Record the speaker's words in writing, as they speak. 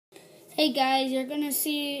Hey guys, you're gonna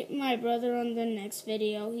see my brother on the next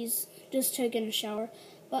video. He's just taking a shower.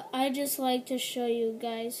 But I just like to show you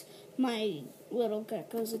guys my little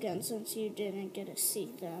geckos again since you didn't get to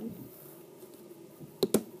see them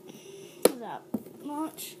that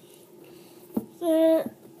much.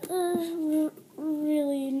 They're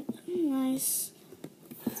really nice.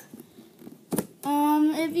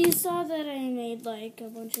 If you saw that I made like a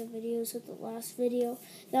bunch of videos with the last video,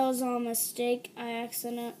 that was all a mistake.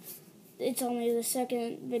 It's only the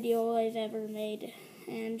second video I've ever made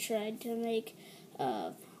and tried to make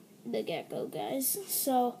the gecko guys.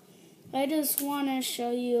 So I just want to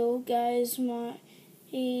show you guys my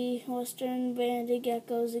Western banded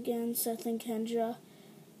geckos again, Seth and Kendra.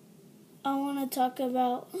 I want to talk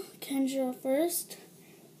about Kendra first,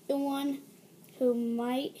 the one who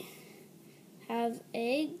might have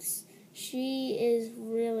eggs. She is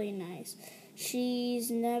really nice.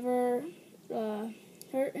 She's never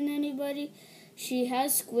hurting anybody. She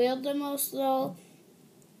has squealed the most though,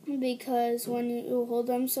 because when you hold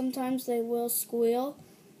them sometimes they will squeal,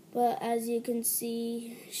 but as you can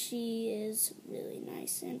see she is really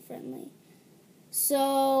nice and friendly.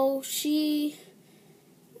 So she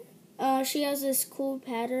has this cool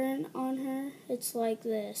pattern on her. It's like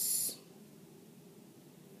this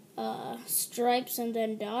stripes and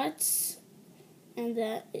then dots, and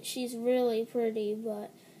that she's really pretty,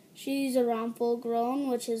 but she's around full grown,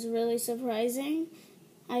 which is really surprising.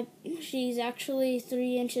 She's actually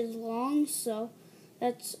 3 inches long, so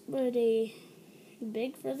that's pretty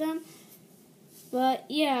big for them. But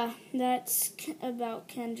yeah, that's about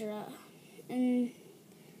Kendra. And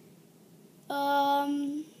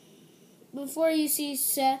before you see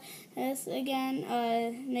Seth again,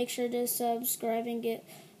 make sure to subscribe and give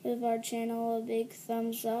our channel a big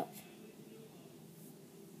thumbs up.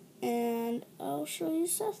 And I'll show you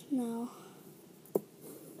Seth now.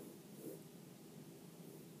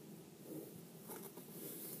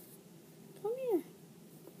 Come here.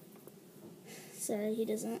 Sorry, he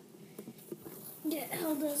doesn't get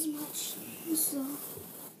held as much, so.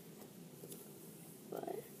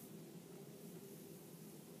 But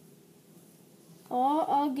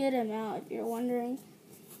I'll get him out if you're wondering.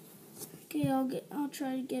 Okay, I'll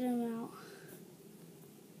try to get him out.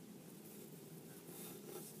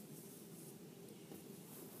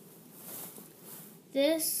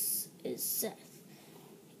 This is Seth,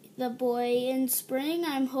 the boy. In spring,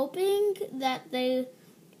 I'm hoping that they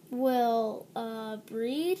will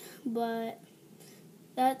breed, but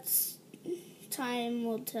that's time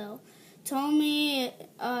will tell. Tell me,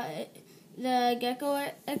 the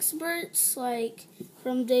gecko experts, like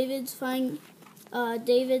from David's Fine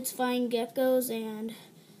Geckos and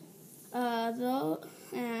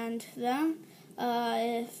them,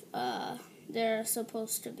 if they're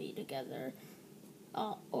supposed to be together.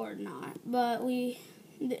 Or not, but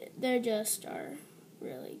they're just are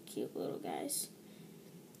really cute little guys.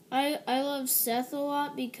 I love Seth a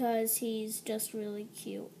lot because he's just really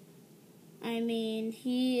cute. I mean,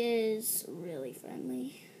 he is really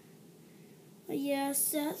friendly. But yeah,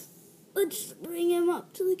 Seth, let's bring him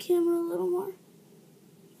up to the camera a little more.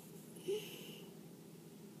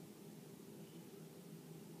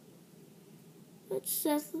 That's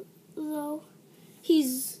Seth though.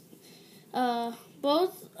 He's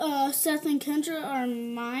both Seth and Kendra are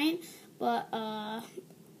mine, but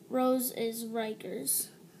Rose is Riker's.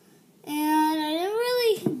 And I didn't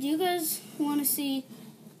really. Do you guys want to see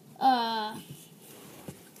my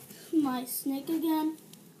snake again?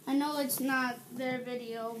 I know it's not their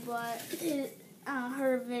video, but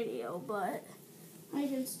her video, but I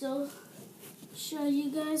can still show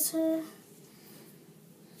you guys her.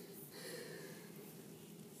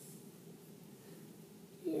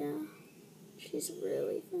 Yeah. She's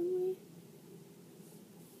really friendly.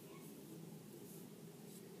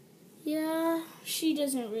 Yeah, she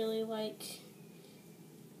doesn't really like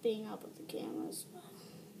being up with the cameras,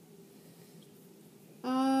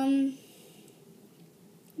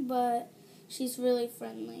 but she's really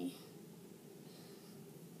friendly.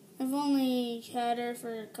 I've only had her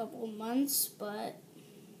for a couple months, but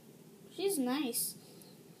she's nice.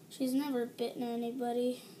 She's never bitten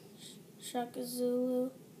anybody. Shaka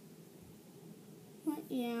Zulu.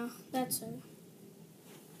 Yeah, that's her.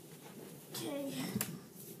 Okay.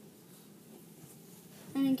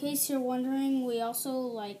 And in case you're wondering, we also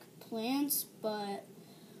like plants, but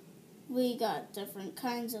we got different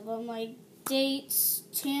kinds of them, like dates,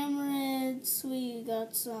 tamarins, we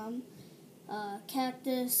got some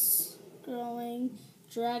cactus growing,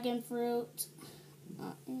 dragon fruit,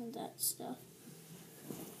 and that stuff.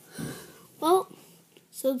 Well,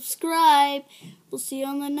 subscribe. We'll see you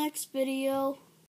on the next video.